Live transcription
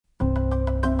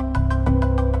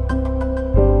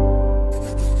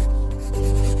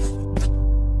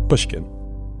Pushkin.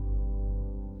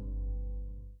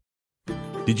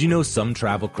 Did you know some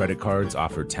travel credit cards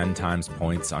offer 10 times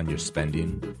points on your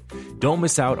spending? Don't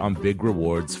miss out on big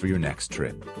rewards for your next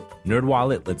trip.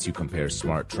 NerdWallet lets you compare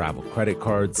smart travel credit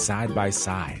cards side by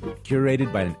side,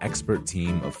 curated by an expert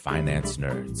team of finance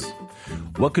nerds.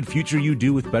 What could future you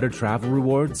do with better travel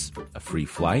rewards? A free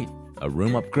flight? A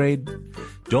room upgrade?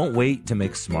 Don't wait to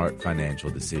make smart financial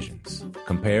decisions.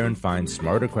 Compare and find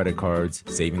smarter credit cards,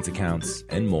 savings accounts,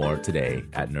 and more today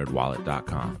at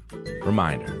nerdwallet.com.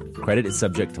 Reminder, credit is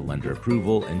subject to lender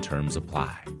approval and terms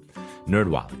apply.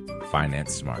 NerdWallet,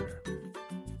 finance smarter.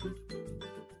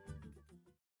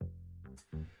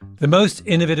 The most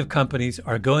innovative companies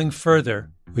are going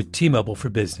further with T-Mobile for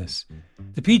Business.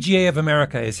 The PGA of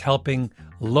America is helping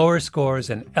lower scores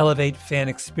and elevate fan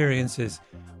experiences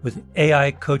with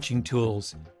AI coaching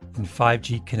tools and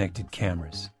 5G connected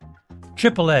cameras.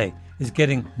 AAA is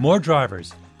getting more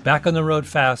drivers back on the road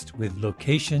fast with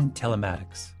location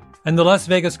telematics. And the Las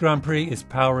Vegas Grand Prix is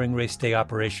powering race day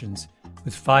operations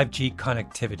with 5G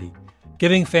connectivity,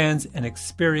 giving fans an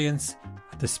experience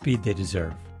at the speed they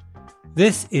deserve.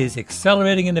 This is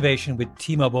accelerating innovation with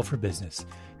T-Mobile for Business.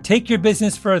 Take your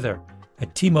business further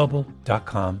at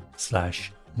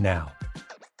T-Mobile.com/now.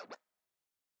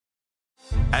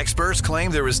 Experts claim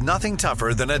there is nothing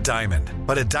tougher than a diamond.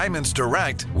 But at Diamonds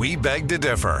Direct, we beg to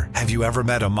differ. Have you ever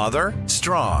met a mother?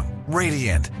 Strong,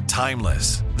 radiant,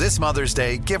 timeless. This Mother's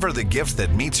Day, give her the gift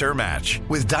that meets her match.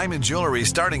 With diamond jewelry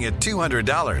starting at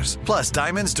 $200. Plus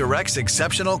Diamonds Direct's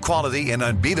exceptional quality and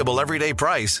unbeatable everyday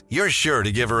price, you're sure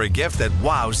to give her a gift that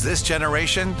wows this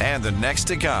generation and the next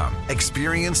to come.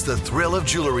 Experience the thrill of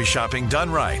jewelry shopping done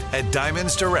right at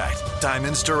Diamonds Direct.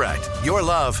 Diamonds Direct. Your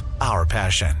love, our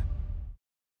passion.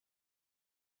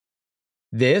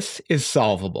 This is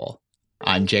Solvable.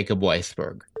 I'm Jacob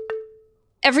Weisberg.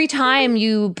 Every time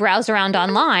you browse around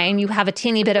online, you have a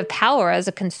teeny bit of power as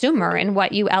a consumer in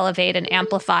what you elevate and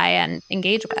amplify and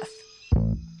engage with.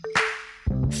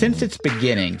 Since its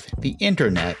beginnings, the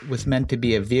internet was meant to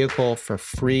be a vehicle for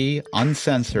free,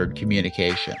 uncensored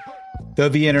communication. Though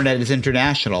the internet is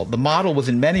international, the model was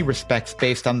in many respects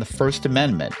based on the First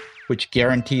Amendment, which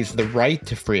guarantees the right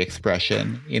to free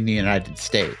expression in the United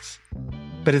States.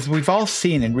 But as we've all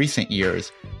seen in recent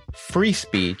years, free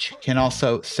speech can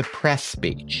also suppress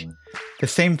speech. The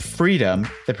same freedom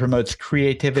that promotes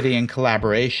creativity and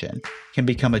collaboration can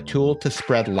become a tool to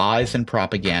spread lies and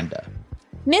propaganda.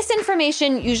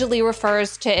 Misinformation usually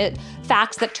refers to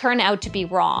facts that turn out to be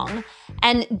wrong,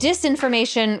 and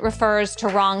disinformation refers to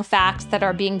wrong facts that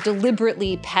are being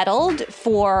deliberately peddled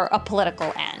for a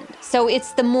political end. So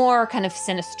it's the more kind of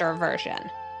sinister version.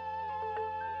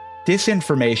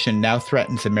 Disinformation now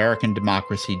threatens American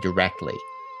democracy directly.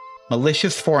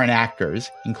 Malicious foreign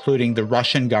actors, including the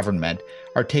Russian government,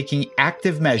 are taking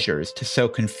active measures to sow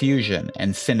confusion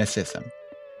and cynicism.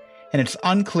 And it's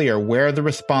unclear where the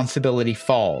responsibility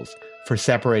falls for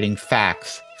separating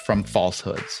facts from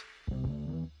falsehoods.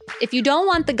 If you don't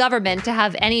want the government to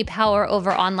have any power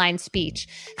over online speech,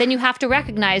 then you have to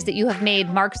recognize that you have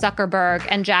made Mark Zuckerberg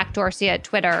and Jack Dorsey at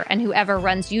Twitter and whoever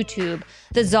runs YouTube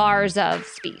the czars of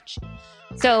speech.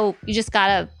 So you just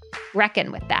gotta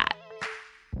reckon with that.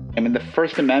 I mean, the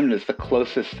First Amendment is the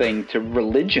closest thing to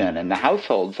religion in the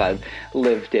households I've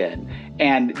lived in.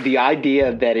 And the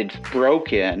idea that it's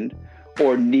broken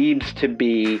or needs to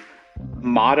be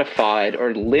modified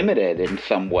or limited in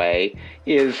some way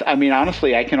is, I mean,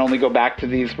 honestly, I can only go back to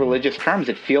these religious terms.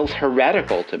 It feels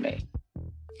heretical to me.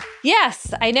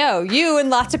 Yes, I know. You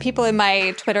and lots of people in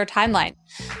my Twitter timeline.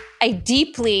 I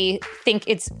deeply think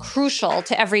it's crucial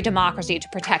to every democracy to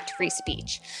protect free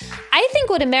speech. I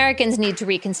think what Americans need to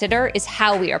reconsider is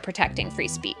how we are protecting free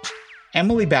speech.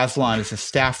 Emily Bazelon is a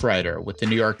staff writer with the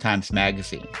New York Times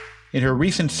Magazine. In her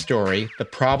recent story, The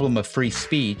Problem of Free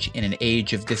Speech in an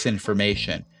Age of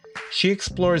Disinformation, she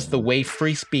explores the way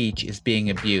free speech is being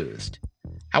abused.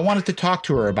 I wanted to talk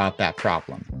to her about that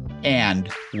problem and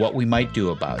what we might do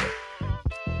about it.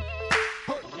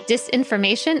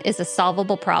 Disinformation is a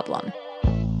solvable problem.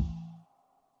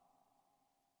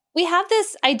 We have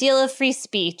this ideal of free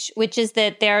speech, which is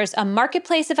that there's a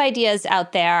marketplace of ideas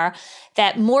out there,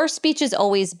 that more speech is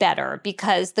always better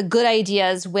because the good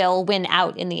ideas will win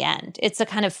out in the end. It's a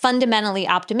kind of fundamentally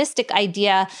optimistic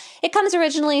idea. It comes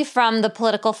originally from the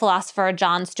political philosopher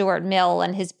John Stuart Mill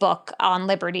and his book On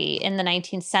Liberty in the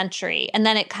 19th century. And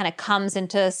then it kind of comes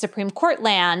into Supreme Court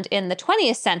land in the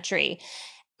 20th century.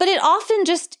 But it often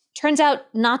just turns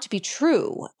out not to be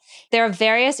true. There are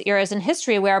various eras in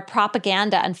history where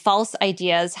propaganda and false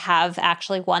ideas have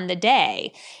actually won the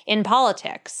day in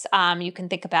politics. You can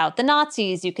think about the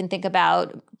Nazis. You can think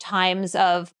about times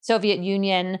of Soviet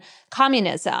Union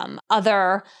communism,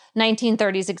 other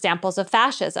 1930s examples of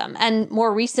fascism, and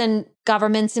more recent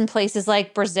governments in places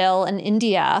like Brazil and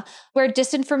India, where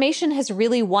disinformation has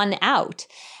really won out.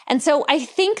 And so I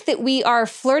think that we are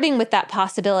flirting with that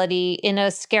possibility in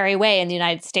a scary way in the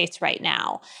United States right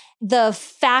now. The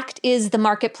fact is the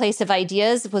marketplace of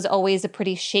ideas was always a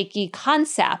pretty shaky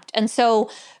concept. And so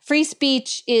free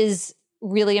speech is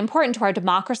really important to our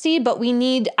democracy, but we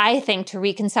need, I think, to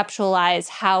reconceptualize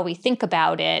how we think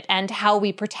about it and how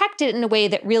we protect it in a way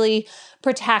that really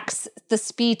protects the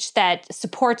speech that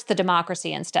supports the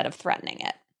democracy instead of threatening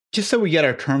it. Just so we get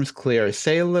our terms clear,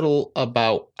 say a little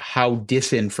about how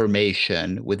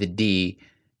disinformation with a D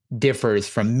differs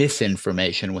from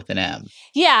misinformation with an M.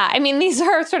 Yeah, I mean, these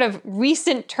are sort of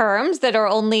recent terms that are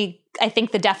only, I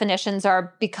think the definitions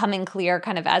are becoming clear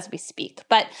kind of as we speak.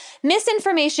 But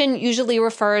misinformation usually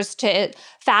refers to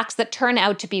facts that turn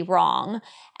out to be wrong.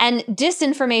 And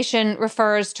disinformation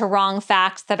refers to wrong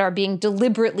facts that are being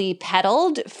deliberately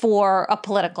peddled for a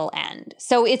political end.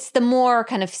 So it's the more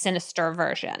kind of sinister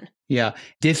version. Yeah,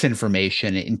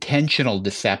 disinformation, intentional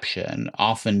deception,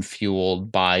 often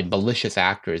fueled by malicious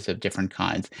actors of different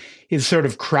kinds, is sort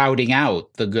of crowding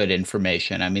out the good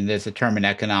information. I mean, there's a term in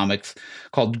economics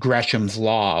called Gresham's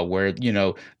Law, where,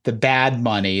 the bad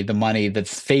money, the money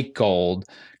that's fake gold,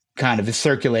 kind of is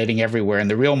circulating everywhere, and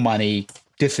the real money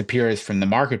disappears from the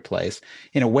marketplace.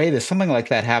 In a way, there's something like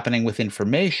that happening with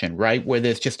information, right? Where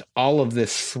there's just all of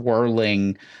this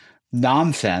swirling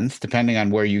nonsense, depending on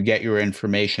where you get your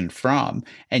information from,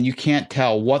 and you can't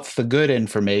tell what's the good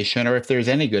information or if there's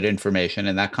any good information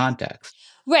in that context.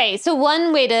 Right. So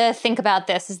one way to think about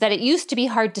this is that it used to be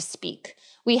hard to speak.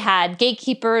 We had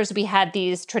gatekeepers, we had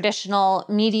these traditional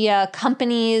media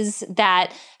companies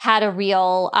that had a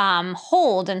real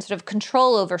hold and sort of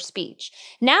control over speech.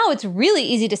 Now it's really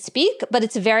easy to speak, but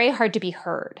it's very hard to be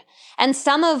heard. And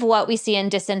some of what we see in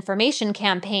disinformation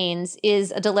campaigns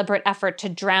is a deliberate effort to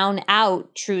drown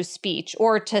out true speech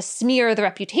or to smear the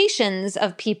reputations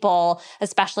of people,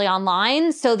 especially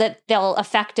online, so that they'll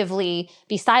effectively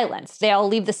be silenced. They'll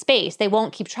leave the space. They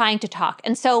won't keep trying to talk.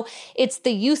 And so it's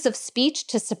the use of speech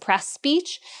to suppress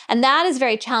speech. And that is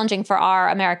very challenging for our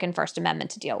American First Amendment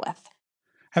to deal with.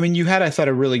 I mean, you had, I thought,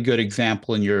 a really good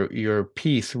example in your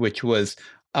piece, which was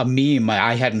a meme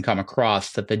I hadn't come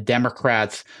across, that the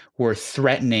Democrats were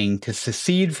threatening to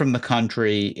secede from the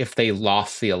country if they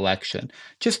lost the election.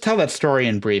 Just tell that story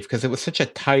in brief, because it was such a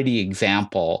tidy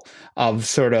example of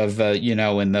sort of,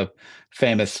 in the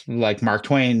famous, like Mark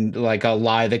Twain, like a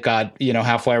lie that got,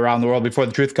 halfway around the world before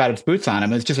the truth got its boots on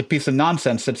him. It's just a piece of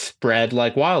nonsense that spread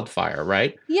like wildfire,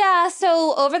 right? Yeah.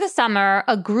 So over the summer,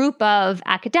 a group of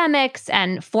academics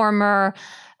and former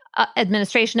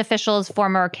administration officials,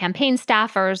 former campaign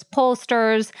staffers,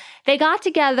 pollsters, they got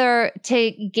together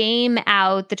to game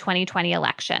out the 2020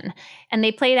 election. And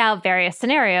they played out various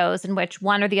scenarios in which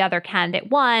one or the other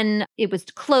candidate won. It was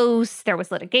close. There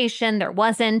was litigation. There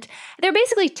wasn't. They're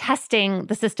basically testing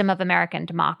the system of American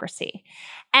democracy.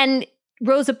 And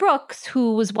Rosa Brooks,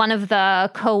 who was one of the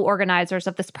co-organizers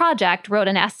of this project, wrote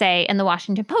an essay in the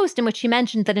Washington Post in which she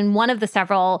mentioned that in one of the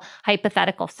several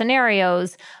hypothetical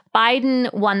scenarios,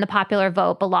 Biden won the popular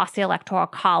vote but lost the Electoral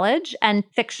College, and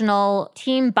fictional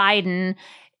Team Biden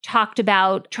talked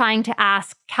about trying to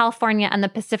ask California and the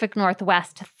Pacific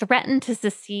Northwest to threaten to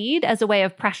secede as a way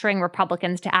of pressuring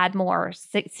Republicans to add more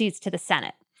seats to the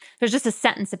Senate. There's just a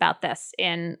sentence about this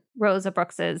in Rosa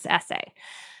Brooks's essay.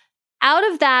 Out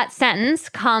of that sentence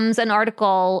comes an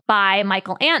article by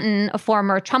Michael Anton, a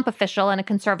former Trump official in a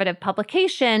conservative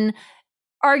publication,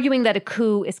 arguing that a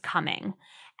coup is coming.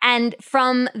 And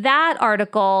from that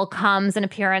article comes an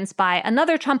appearance by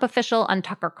another Trump official on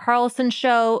Tucker Carlson's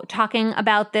show talking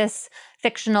about this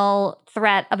fictional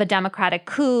threat of a Democratic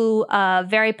coup. A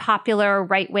very popular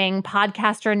right-wing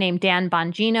podcaster named Dan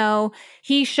Bongino.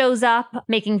 He shows up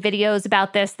making videos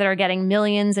about this that are getting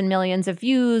millions and millions of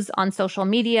views on social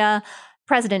media.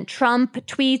 President Trump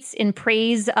tweets in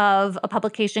praise of a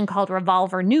publication called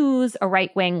Revolver News, a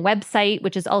right-wing website,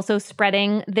 which is also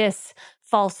spreading this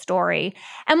false story.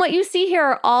 And what you see here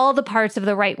are all the parts of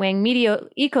the right-wing media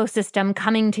ecosystem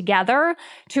coming together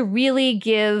to really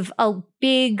give a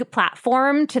big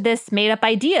platform to this made-up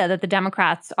idea that the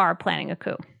Democrats are planning a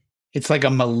coup. It's like a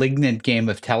malignant game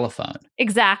of telephone.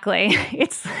 Exactly.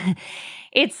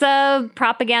 It's a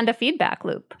propaganda feedback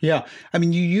loop. Yeah. I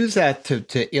mean, you use that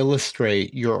to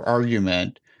illustrate your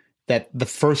argument that the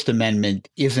First Amendment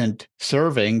isn't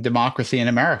serving democracy in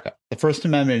America. The First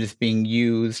Amendment is being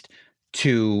used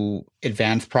to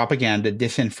advance propaganda,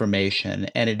 disinformation,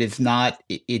 and it's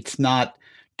not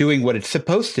doing what it's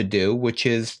supposed to do, which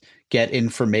is get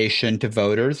information to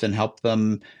voters and help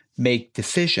them make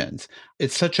decisions.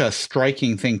 It's such a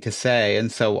striking thing to say,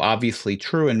 and so obviously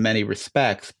true in many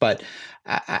respects. But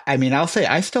I mean, I'll say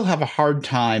I still have a hard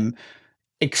time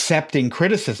accepting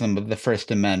criticism of the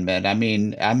First Amendment. I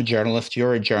mean, I'm a journalist,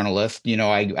 you're a journalist. You know,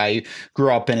 I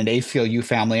grew up in an ACLU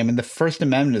family. I mean, the First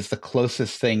Amendment is the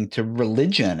closest thing to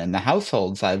religion in the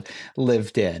households I've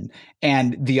lived in.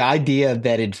 And the idea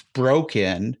that it's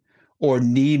broken or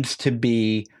needs to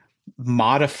be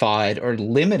modified or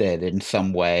limited in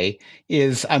some way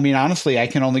is, I mean, honestly, I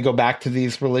can only go back to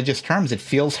these religious terms. It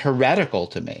feels heretical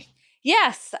to me.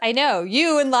 Yes, I know.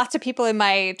 You and lots of people in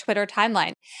my Twitter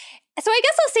timeline. So I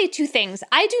guess I'll say two things.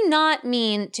 I do not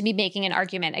mean to be making an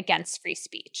argument against free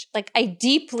speech. Like, I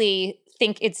deeply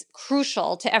think it's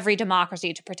crucial to every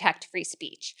democracy to protect free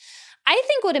speech. I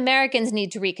think what Americans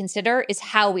need to reconsider is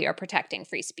how we are protecting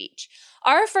free speech.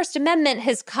 Our First Amendment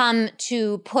has come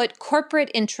to put corporate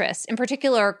interests, in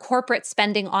particular corporate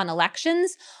spending on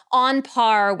elections, on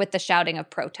par with the shouting of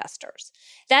protesters.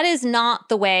 That is not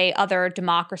the way other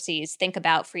democracies think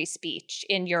about free speech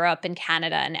in Europe and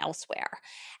Canada and elsewhere.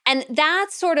 And that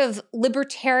sort of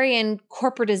libertarian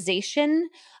corporatization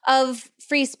of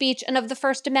free speech and of the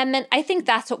First Amendment, I think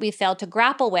that's what we failed to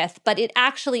grapple with. But it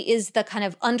actually is the kind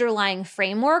of underlying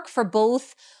framework for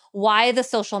both why the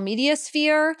social media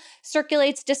sphere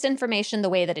circulates disinformation the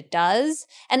way that it does,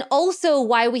 and also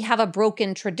why we have a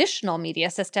broken traditional media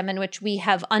system in which we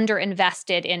have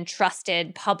underinvested in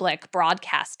trusted public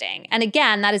broadcasting. And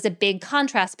again, that is a big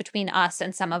contrast between us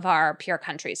and some of our peer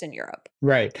countries in Europe.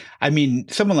 Right. I mean,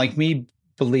 someone like me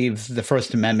believes the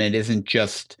First Amendment isn't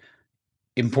just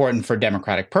important for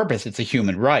democratic purpose. It's a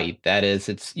human right. That is,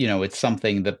 it's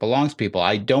something that belongs to people.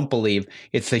 I don't believe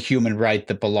it's a human right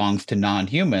that belongs to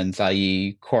non-humans,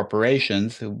 i.e.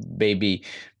 corporations, who may be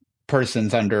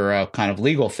persons under a kind of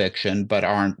legal fiction, but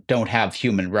don't have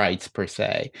human rights per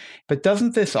se. But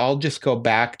doesn't this all just go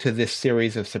back to this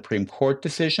series of Supreme Court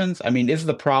decisions? I mean, is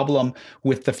the problem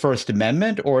with the First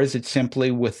Amendment, or is it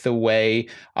simply with the way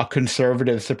a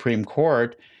conservative Supreme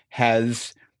Court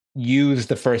has use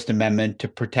the First Amendment to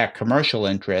protect commercial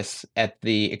interests at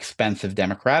the expense of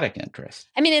democratic interests?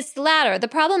 I mean, it's the latter. The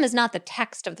problem is not the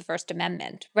text of the First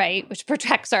Amendment, right, which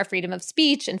protects our freedom of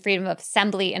speech and freedom of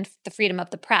assembly and the freedom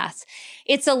of the press.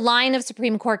 It's a line of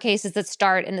Supreme Court cases that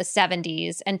start in the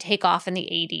 70s and take off in the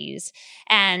 80s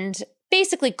and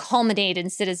basically culminate in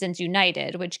Citizens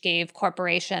United, which gave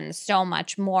corporations so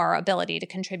much more ability to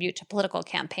contribute to political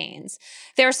campaigns.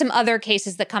 There are some other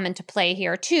cases that come into play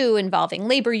here, too, involving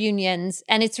labor unions.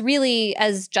 And it's really,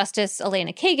 as Justice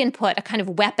Elena Kagan put, a kind of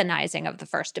weaponizing of the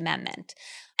First Amendment.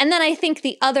 And then I think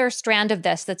the other strand of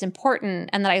this that's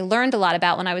important and that I learned a lot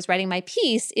about when I was writing my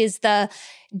piece is the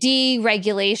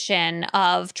deregulation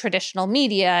of traditional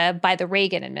media by the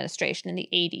Reagan administration in the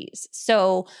 80s.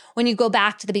 So when you go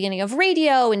back to the beginning of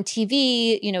radio and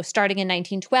TV, starting in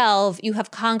 1912, you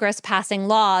have Congress passing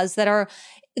laws that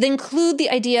include the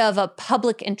idea of a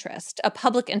public interest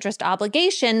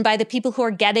obligation by the people who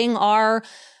are getting our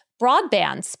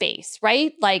broadband space,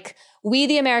 right? Like, we,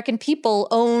 the American people,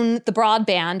 own the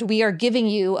broadband. We are giving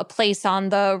you a place on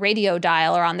the radio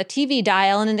dial or on the TV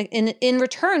dial. And in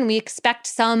return, we expect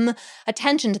some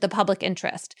attention to the public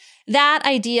interest. That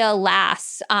idea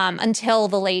lasts until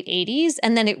the late 80s,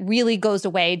 and then it really goes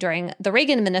away during the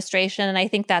Reagan administration. And I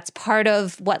think that's part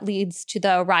of what leads to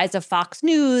the rise of Fox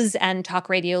News and talk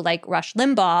radio like Rush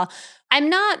Limbaugh. I'm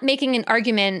not making an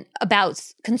argument about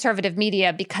conservative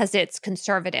media because it's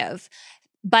conservative.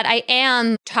 But I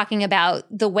am talking about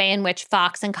the way in which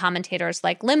Fox and commentators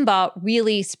like Limbaugh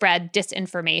really spread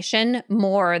disinformation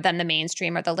more than the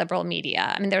mainstream or the liberal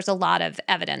media. I mean, there's a lot of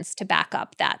evidence to back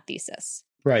up that thesis.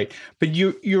 Right. But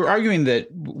you're arguing that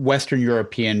Western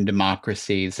European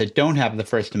democracies that don't have the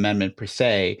First Amendment per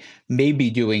se may be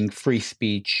doing free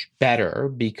speech better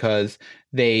because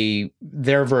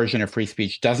their version of free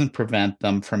speech doesn't prevent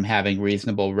them from having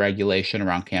reasonable regulation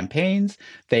around campaigns.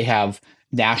 They have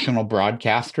national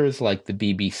broadcasters like the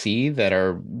BBC that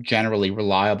are generally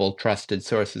reliable, trusted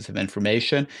sources of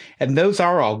information. And those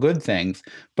are all good things.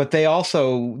 But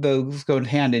those go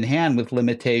hand in hand with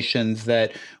limitations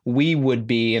that we would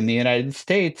be in the United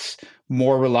States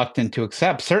more reluctant to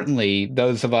accept. Certainly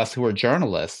those of us who are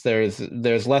journalists,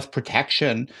 there's less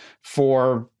protection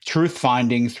for truth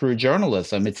finding through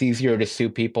journalism. It's easier to sue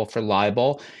people for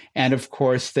libel. And of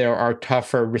course, there are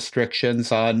tougher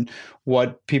restrictions on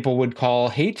what people would call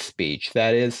hate speech.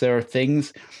 That is, there are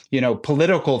things,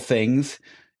 political things,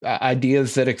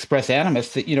 ideas that express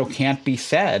animus that, can't be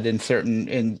said in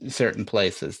certain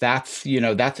places.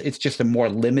 It's just a more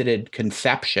limited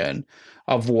conception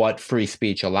of what free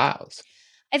speech allows.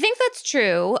 I think that's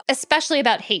true, especially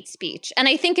about hate speech. And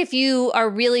I think if you are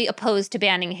really opposed to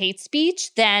banning hate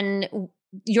speech, then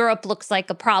Europe looks like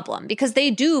a problem because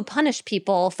they do punish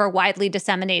people for widely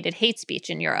disseminated hate speech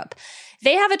in Europe.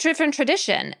 They have a different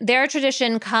tradition. Their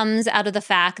tradition comes out of the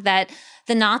fact that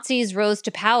the Nazis rose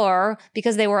to power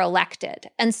because they were elected.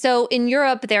 And so in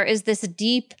Europe, there is this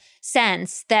deep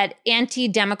sense that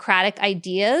anti-democratic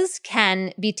ideas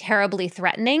can be terribly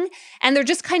threatening, and they're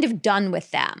just kind of done with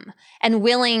them and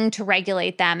willing to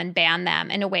regulate them and ban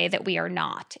them in a way that we are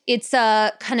not. It's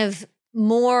a kind of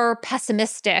more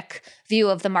pessimistic view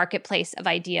of the marketplace of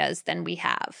ideas than we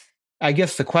have. I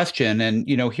guess the question, and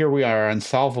here we are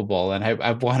unsolvable, and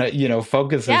I want to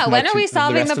focus. Yeah, when are we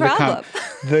solving the problem?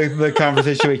 The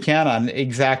conversation we can on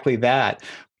exactly that.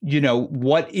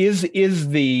 What is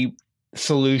the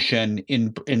solution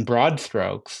in broad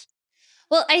strokes?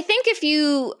 Well, I think if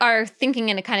you are thinking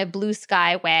in a kind of blue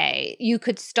sky way, you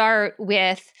could start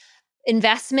with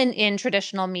investment in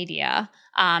traditional media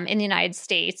in the United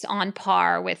States on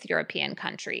par with European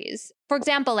countries. For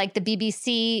example, like the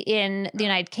BBC in the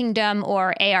United Kingdom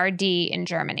or ARD in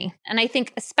Germany. And I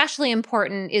think especially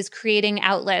important is creating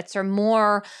outlets or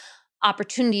more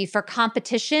opportunity for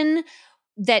competition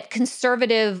that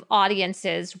conservative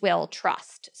audiences will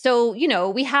trust. So,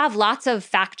 we have lots of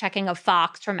fact-checking of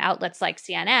Fox from outlets like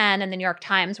CNN and the New York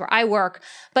Times where I work,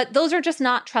 but those are just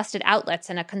not trusted outlets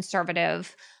in a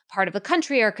conservative part of the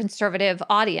country or conservative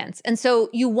audience. And so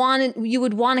you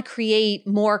would want to create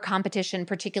more competition,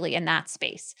 particularly in that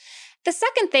space. The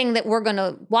second thing that we're going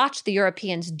to watch the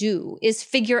Europeans do is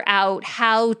figure out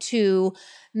how to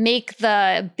make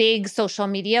the big social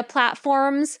media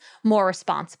platforms more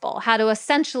responsible, how to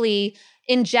essentially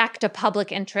inject a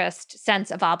public interest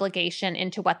sense of obligation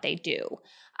into what they do.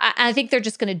 I think they're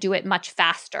just going to do it much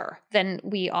faster than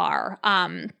we are.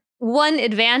 One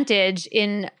advantage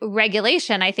in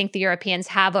regulation I think the Europeans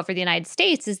have over the United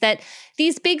States is that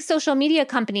these big social media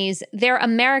companies, they're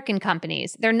American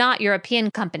companies. They're not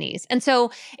European companies. And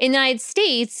so in the United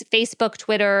States, Facebook,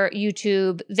 Twitter,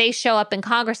 YouTube, they show up in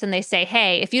Congress and they say,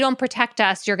 hey, if you don't protect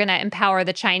us, you're going to empower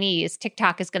the Chinese.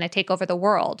 TikTok is going to take over the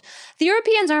world. The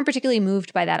Europeans aren't particularly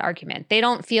moved by that argument. They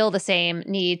don't feel the same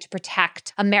need to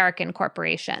protect American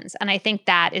corporations. And I think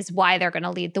that is why they're going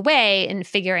to lead the way in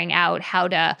figuring out how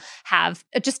to have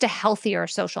just a healthier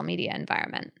social media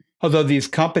environment. Although these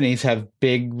companies have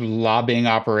big lobbying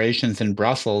operations in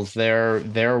Brussels,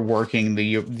 they're working the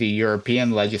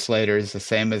European legislators the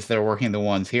same as they're working the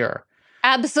ones here.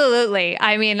 Absolutely.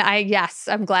 I mean, yes,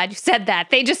 I'm glad you said that.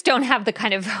 They just don't have the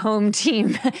kind of home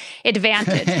team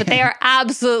advantage, but they are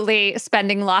absolutely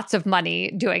spending lots of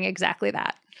money doing exactly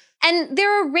that. And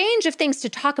there are a range of things to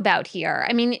talk about here.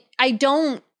 I mean,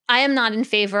 I am not in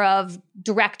favor of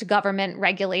direct government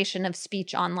regulation of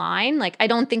speech online. Like, I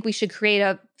don't think we should create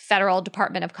a federal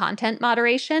Department of Content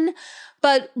Moderation.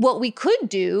 But what we could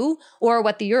do, or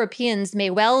what the Europeans may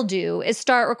well do, is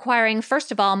start requiring,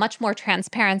 first of all, much more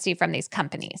transparency from these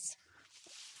companies.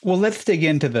 Well, let's dig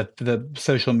into the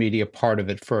social media part of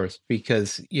it first,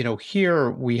 because,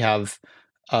 here we have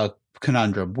a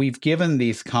conundrum. We've given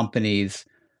these companies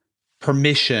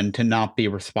permission to not be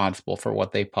responsible for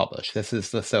what they publish. This is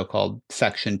the so-called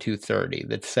Section 230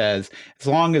 that says as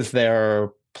long as they're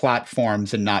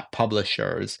platforms and not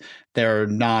publishers, they're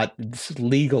not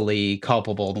legally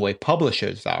culpable in the way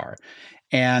publishers are.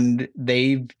 And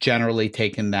they've generally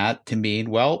taken that to mean,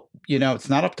 well, it's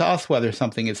not up to us whether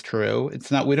something is true.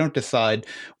 We don't decide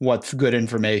what's good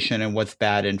information and what's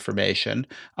bad information.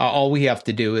 All we have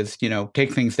to do is,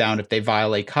 take things down if they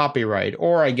violate copyright,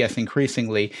 or I guess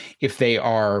increasingly, if they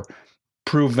are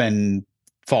proven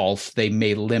false, they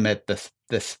may limit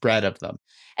the spread of them.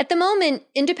 At the moment,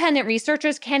 independent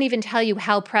researchers can't even tell you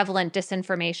how prevalent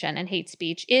disinformation and hate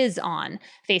speech is on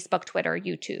Facebook, Twitter,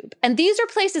 YouTube. And these are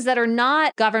places that are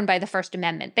not governed by the First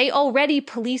Amendment. They already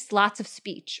police lots of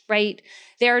speech, right?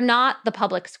 They're not the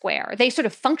public square. They sort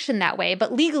of function that way,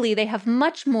 but legally they have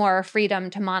much more freedom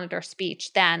to monitor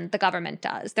speech than the government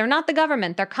does. They're not the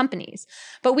government, they're companies.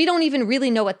 But we don't even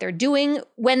really know what they're doing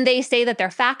when they say that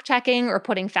they're fact-checking or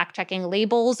putting fact-checking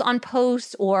labels on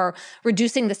posts or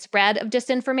reducing the spread of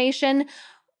disinformation.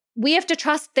 we have to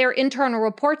trust their internal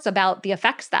reports about the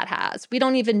effects that has. We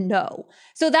don't even know.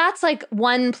 So that's like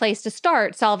one place to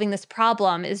start solving this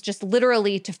problem, is just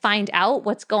literally to find out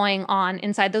what's going on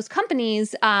inside those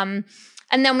companies. And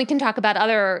then we can talk about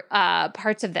other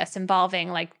parts of this involving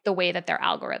like the way that their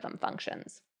algorithm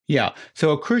functions. Yeah.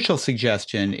 So a crucial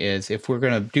suggestion is, if we're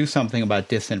going to do something about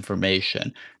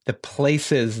disinformation, the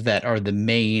places that are the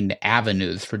main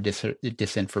avenues for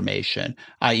disinformation,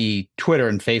 i.e. Twitter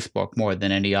and Facebook more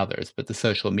than any others, but the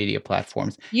social media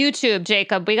platforms. YouTube,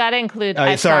 Jacob, we got to include.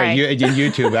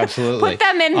 YouTube, absolutely. Put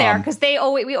them in there because we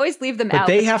always leave them out. But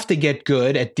they have to get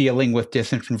good at dealing with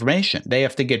disinformation. They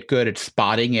have to get good at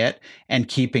spotting it and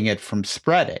keeping it from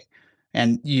spreading.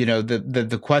 And,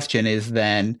 the question is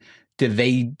then, are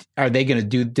they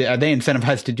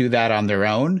incentivized to do that on their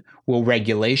own? Will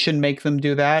regulation make them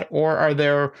do that? Or are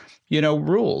there,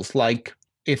 rules, like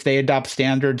if they adopt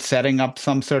standards, setting up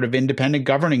some sort of independent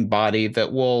governing body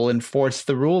that will enforce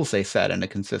the rules they set in a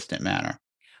consistent manner?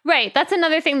 Right. That's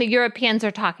another thing that Europeans are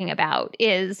talking about,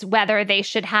 is whether they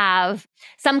should have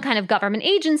some kind of government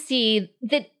agency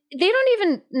that they don't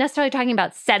even necessarily talking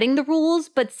about setting the rules,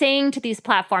 but saying to these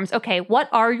platforms, okay, what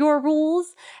are your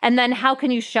rules? And then how can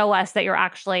you show us that you're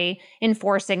actually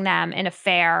enforcing them in a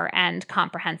fair and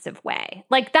comprehensive way?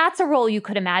 Like, that's a role you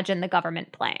could imagine the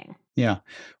government playing. Yeah.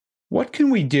 What can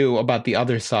we do about the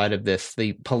other side of this,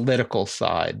 the political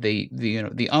side, the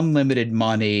unlimited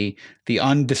money, the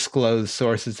undisclosed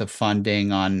sources of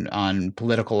funding on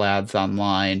political ads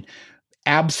online?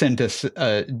 Absent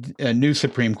a new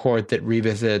Supreme Court that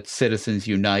revisits Citizens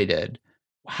United,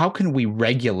 how can we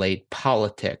regulate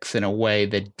politics in a way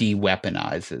that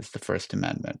de-weaponizes the First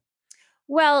Amendment?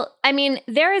 Well, I mean,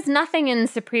 there is nothing in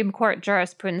Supreme Court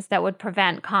jurisprudence that would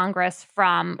prevent Congress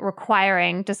from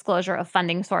requiring disclosure of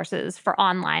funding sources for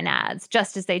online ads,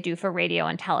 just as they do for radio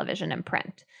and television and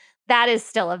print. That is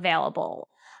still available.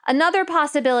 Another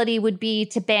possibility would be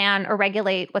to ban or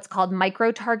regulate what's called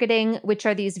micro-targeting, which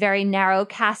are these very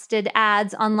narrow-casted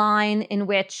ads online in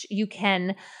which you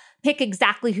can pick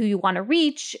exactly who you want to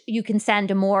reach. You can send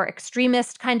a more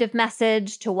extremist kind of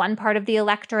message to one part of the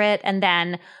electorate and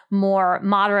then more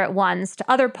moderate ones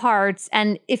to other parts.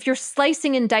 And if you're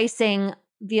slicing and dicing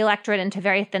the electorate into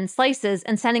very thin slices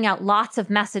and sending out lots of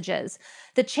messages,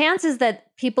 the chances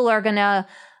that people are going to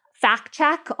fact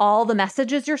check all the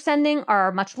messages you're sending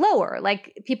are much lower.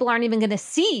 Like, people aren't even going to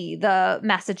see the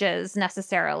messages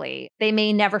necessarily. They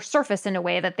may never surface in a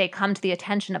way that they come to the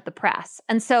attention of the press.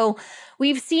 And so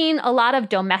we've seen a lot of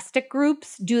domestic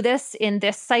groups do this in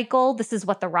this cycle. This is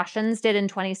what the Russians did in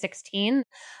 2016.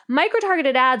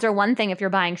 Micro-targeted ads are one thing if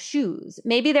you're buying shoes.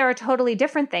 Maybe they're a totally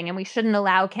different thing, and we shouldn't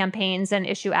allow campaigns and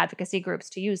issue advocacy groups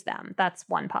to use them. That's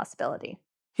one possibility.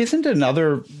 Isn't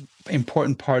another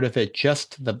important part of it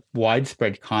just the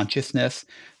widespread consciousness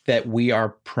that we are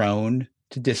prone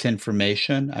to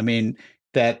disinformation? I mean,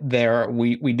 that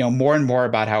we know more and more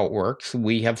about how it works.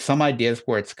 We have some ideas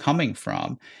where it's coming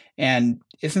from. And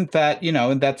isn't that,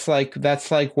 that's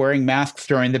like wearing masks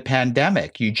during the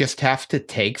pandemic. You just have to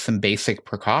take some basic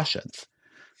precautions.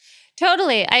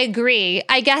 Totally. I agree.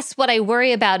 I guess what I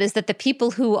worry about is that the people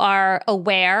who are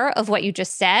aware of what you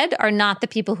just said are not the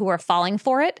people who are falling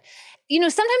for it.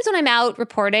 Sometimes when I'm out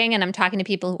reporting and I'm talking to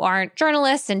people who aren't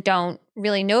journalists and don't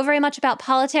really know very much about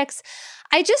politics,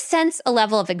 I just sense a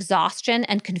level of exhaustion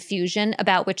and confusion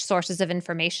about which sources of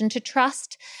information to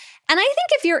trust. And I think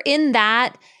if you're in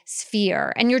that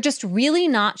sphere and you're just really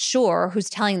not sure who's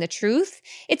telling the truth,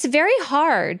 it's very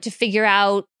hard to figure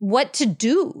out what to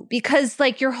do, because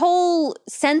your whole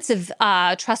sense of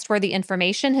trustworthy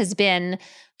information has been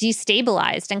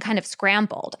destabilized and kind of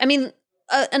scrambled. I mean,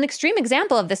 an extreme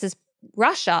example of this is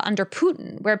Russia under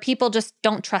Putin, where people just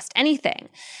don't trust anything.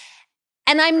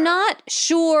 And I'm not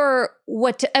sure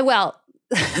what to,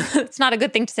 it's not a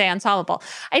good thing to say unsolvable.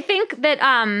 I think that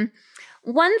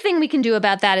one thing we can do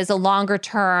about that is a longer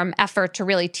term effort to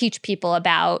really teach people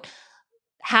about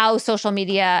how social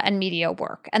media and media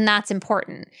work. And that's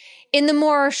important. In the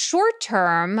more short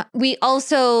term, we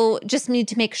also just need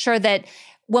to make sure that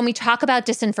when we talk about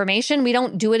disinformation, we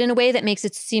don't do it in a way that makes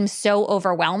it seem so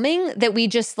overwhelming that we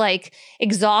just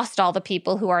exhaust all the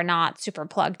people who are not super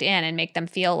plugged in and make them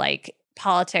feel like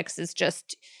politics is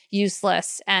just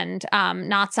useless and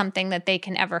not something that they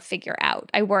can ever figure out.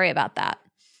 I worry about that.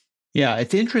 Yeah,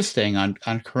 it's interesting on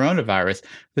coronavirus,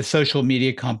 the social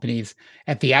media companies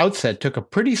at the outset took a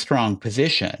pretty strong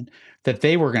position that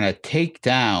they were going to take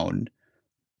down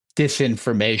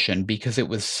disinformation because it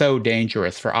was so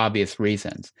dangerous for obvious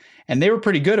reasons. And they were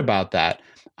pretty good about that.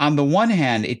 On the one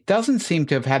hand, it doesn't seem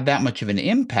to have had that much of an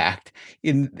impact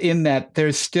in that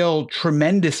there's still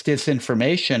tremendous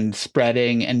disinformation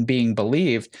spreading and being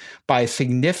believed by a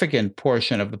significant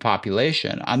portion of the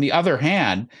population. On the other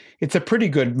hand, it's a pretty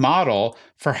good model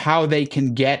for how they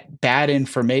can get bad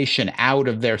information out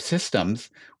of their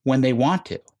systems when they want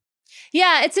to.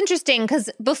 Yeah, it's interesting because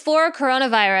before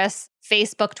coronavirus,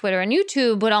 Facebook, Twitter, and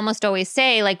YouTube would almost always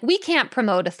say, like, we can't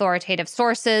promote authoritative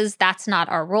sources. That's not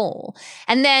our role.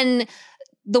 And then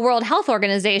the World Health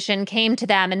Organization came to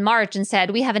them in March and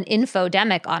said, we have an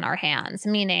infodemic on our hands,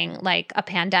 meaning like a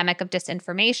pandemic of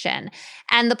disinformation.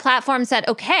 And the platform said,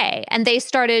 okay. And they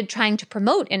started trying to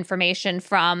promote information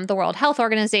from the World Health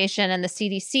Organization and the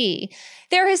CDC.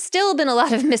 There has still been a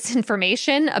lot of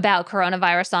misinformation about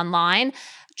coronavirus online.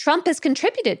 Trump has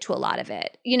contributed to a lot of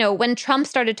it. You know, when Trump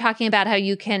started talking about how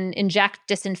you can inject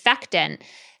disinfectant,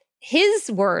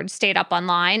 his words stayed up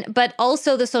online, but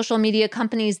also the social media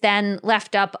companies then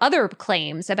left up other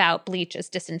claims about bleach as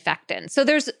disinfectant. So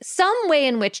there's some way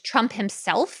in which Trump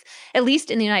himself, at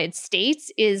least in the United States,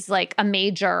 is like a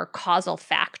major causal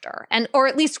factor. Or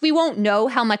at least we won't know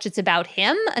how much it's about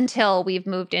him until we've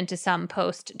moved into some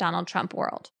post-Donald Trump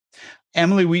world.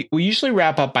 Emily, we usually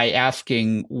wrap up by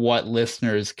asking what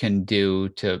listeners can do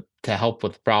to help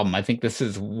with the problem. I think this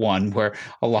is one where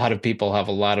a lot of people have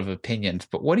a lot of opinions,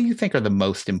 but what do you think are the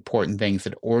most important things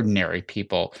that ordinary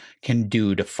people can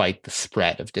do to fight the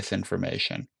spread of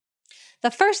disinformation?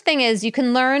 The first thing is you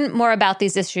can learn more about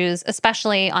these issues,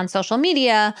 especially on social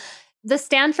media. The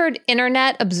Stanford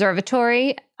Internet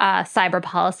Observatory Cyber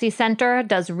Policy Center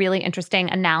does really interesting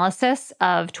analysis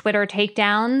of Twitter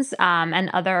takedowns and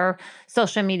other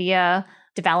social media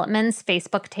developments,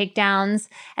 Facebook takedowns.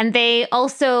 And they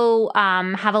also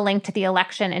have a link to the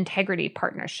Election Integrity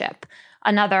Partnership,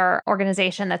 another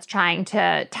organization that's trying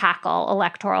to tackle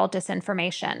electoral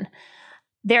disinformation.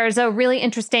 There's a really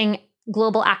interesting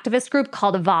global activist group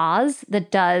called Avaaz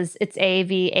that does, it's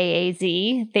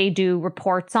AVAAZ. They do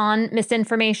reports on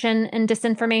misinformation and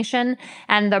disinformation.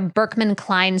 And the Berkman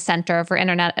Klein Center for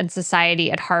Internet and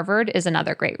Society at Harvard is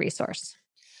another great resource.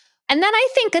 And then I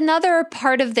think another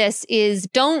part of this is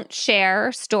don't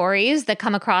share stories that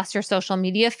come across your social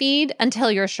media feed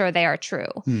until you're sure they are true.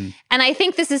 And I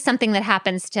think this is something that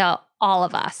happens to all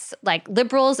of us, like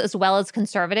liberals as well as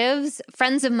conservatives.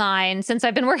 Friends of mine, since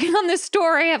I've been working on this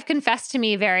story, have confessed to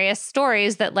me various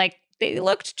stories that like they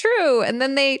looked true and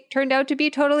then they turned out to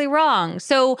be totally wrong.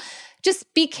 So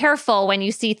just be careful when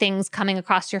you see things coming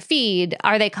across your feed.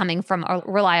 Are they coming from a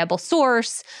reliable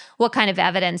source? What kind of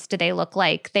evidence do they look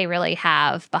like they really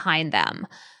have behind them?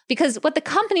 Because what the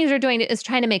companies are doing is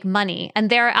trying to make money, and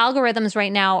their algorithms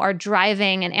right now are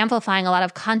driving and amplifying a lot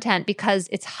of content because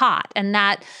it's hot, and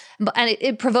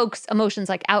it provokes emotions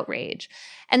like outrage.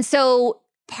 And so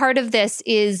part of this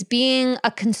is being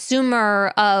a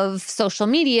consumer of social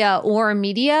media or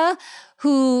media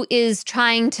who is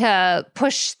trying to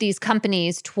push these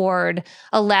companies toward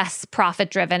a less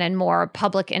profit-driven and more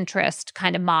public interest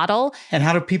kind of model. And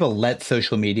how do people let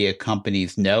social media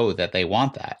companies know that they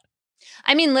want that?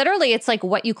 I mean, literally, it's like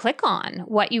what you click on,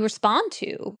 what you respond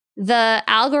to. The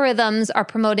algorithms are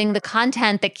promoting the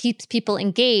content that keeps people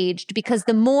engaged because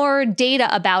the more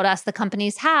data about us the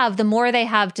companies have, the more they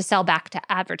have to sell back to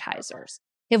advertisers.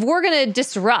 If we're going to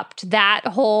disrupt that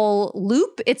whole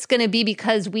loop, it's going to be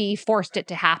because we forced it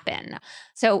to happen.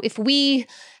 So if we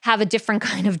have a different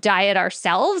kind of diet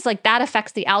ourselves, like that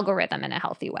affects the algorithm in a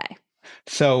healthy way.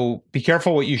 So be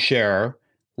careful what you share.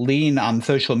 Lean on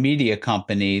social media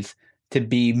companies to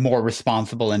be more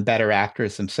responsible and better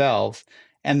actors themselves.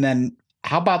 And then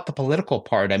how about the political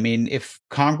part? I mean, if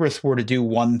Congress were to do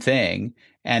one thing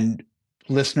and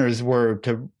listeners were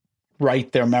to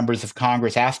write their members of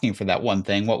Congress asking for that one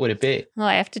thing, what would it be? Well,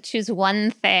 I have to choose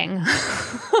one thing.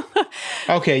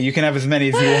 Okay, you can have as many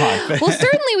as you want. Well,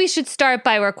 certainly we should start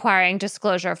by requiring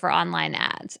disclosure for online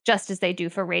ads, just as they do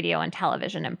for radio and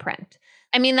television and print.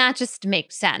 I mean, that just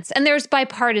makes sense. And there's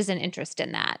bipartisan interest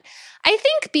in that. I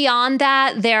think beyond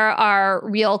that, there are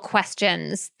real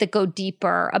questions that go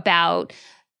deeper about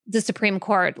the Supreme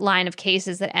Court line of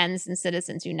cases that ends in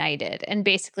Citizens United, and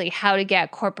basically how to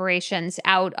get corporations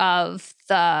out of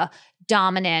the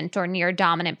dominant or near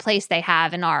dominant place they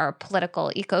have in our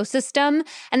political ecosystem.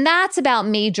 And that's about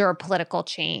major political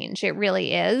change. It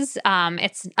really is.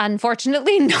 It's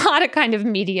unfortunately not a kind of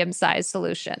medium-sized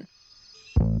solution.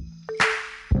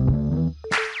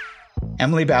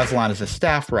 Emily Bazelon is a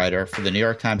staff writer for the New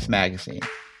York Times Magazine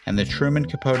and the Truman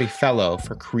Capote Fellow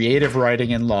for Creative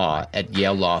Writing and Law at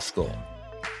Yale Law School.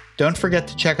 Don't forget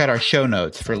to check out our show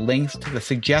notes for links to the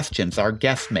suggestions our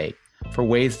guests make for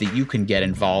ways that you can get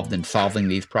involved in solving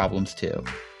these problems too.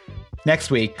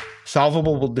 Next week,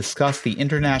 Solvable will discuss the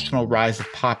international rise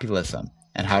of populism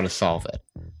and how to solve it.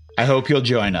 I hope you'll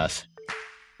join us.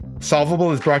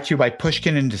 Solvable is brought to you by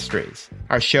Pushkin Industries.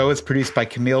 Our show is produced by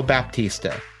Camille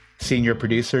Baptista, senior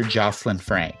producer Jocelyn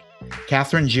Frank.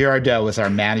 Catherine Girardeau is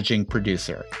our managing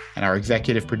producer, and our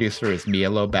executive producer is Mia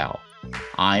Lobel.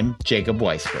 I'm Jacob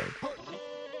Weisberg.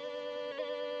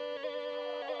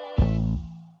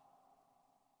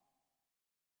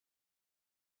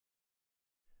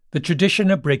 The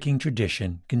tradition of breaking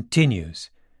tradition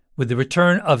continues with the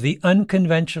return of the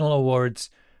Unconventional Awards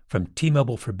from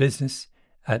T-Mobile for Business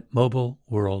at Mobile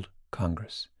World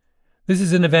Congress. This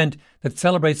is an event that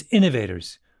celebrates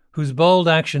innovators whose bold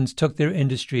actions took their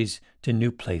industries to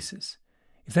new places.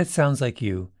 If that sounds like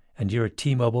you and you're a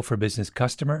T-Mobile for Business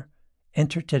customer,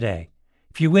 enter today.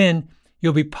 If you win,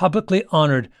 you'll be publicly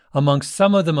honored amongst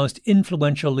some of the most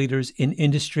influential leaders in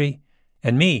industry.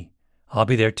 And me, I'll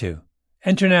be there too.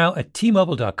 Enter now at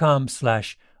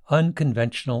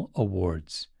T-Mobile.com/unconventional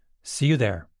awards. See you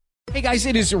there. Hey guys,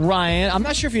 it is Ryan. I'm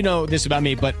not sure if you know this about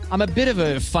me, but I'm a bit of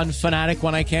a fun fanatic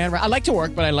when I can. I like to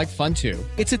work, but I like fun too.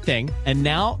 It's a thing. And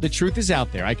now the truth is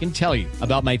out there. I can tell you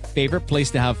about my favorite place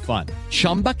to have fun.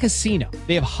 Chumba Casino.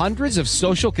 They have hundreds of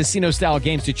social casino style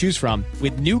games to choose from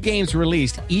with new games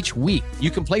released each week.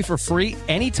 You can play for free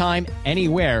anytime,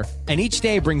 anywhere. And each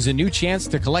day brings a new chance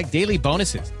to collect daily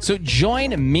bonuses. So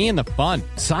join me in the fun.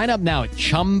 Sign up now at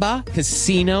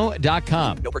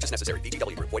ChumbaCasino.com. No purchase necessary.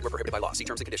 VGW. Void where prohibited by law. See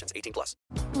terms and conditions. 18+.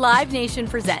 Live Nation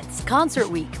presents Concert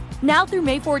Week. Now through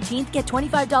May 14th, get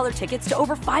 $25 tickets to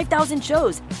over 5,000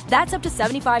 shows. That's up to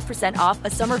 75% off a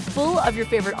summer full of your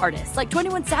favorite artists like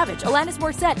 21 Savage, Alanis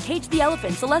Morissette, Cage the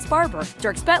Elephant, Celeste Barber,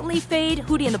 Dierks Bentley, Fade,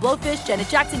 Hootie and the Blowfish, Janet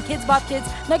Jackson, Kids Bop Kids,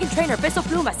 Meghan Trainor, Peso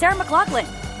Pluma, Sarah McLachlan.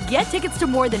 Get tickets to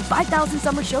more than 5,000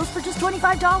 summer shows for just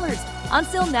 $25.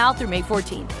 Until now through May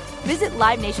 14th. Visit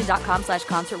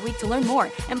LiveNation.com/Concert Week to learn more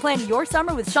and plan your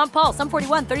summer with Sean Paul, Sum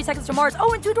 41, 30 Seconds to Mars,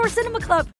 and Two Door Cinema Club.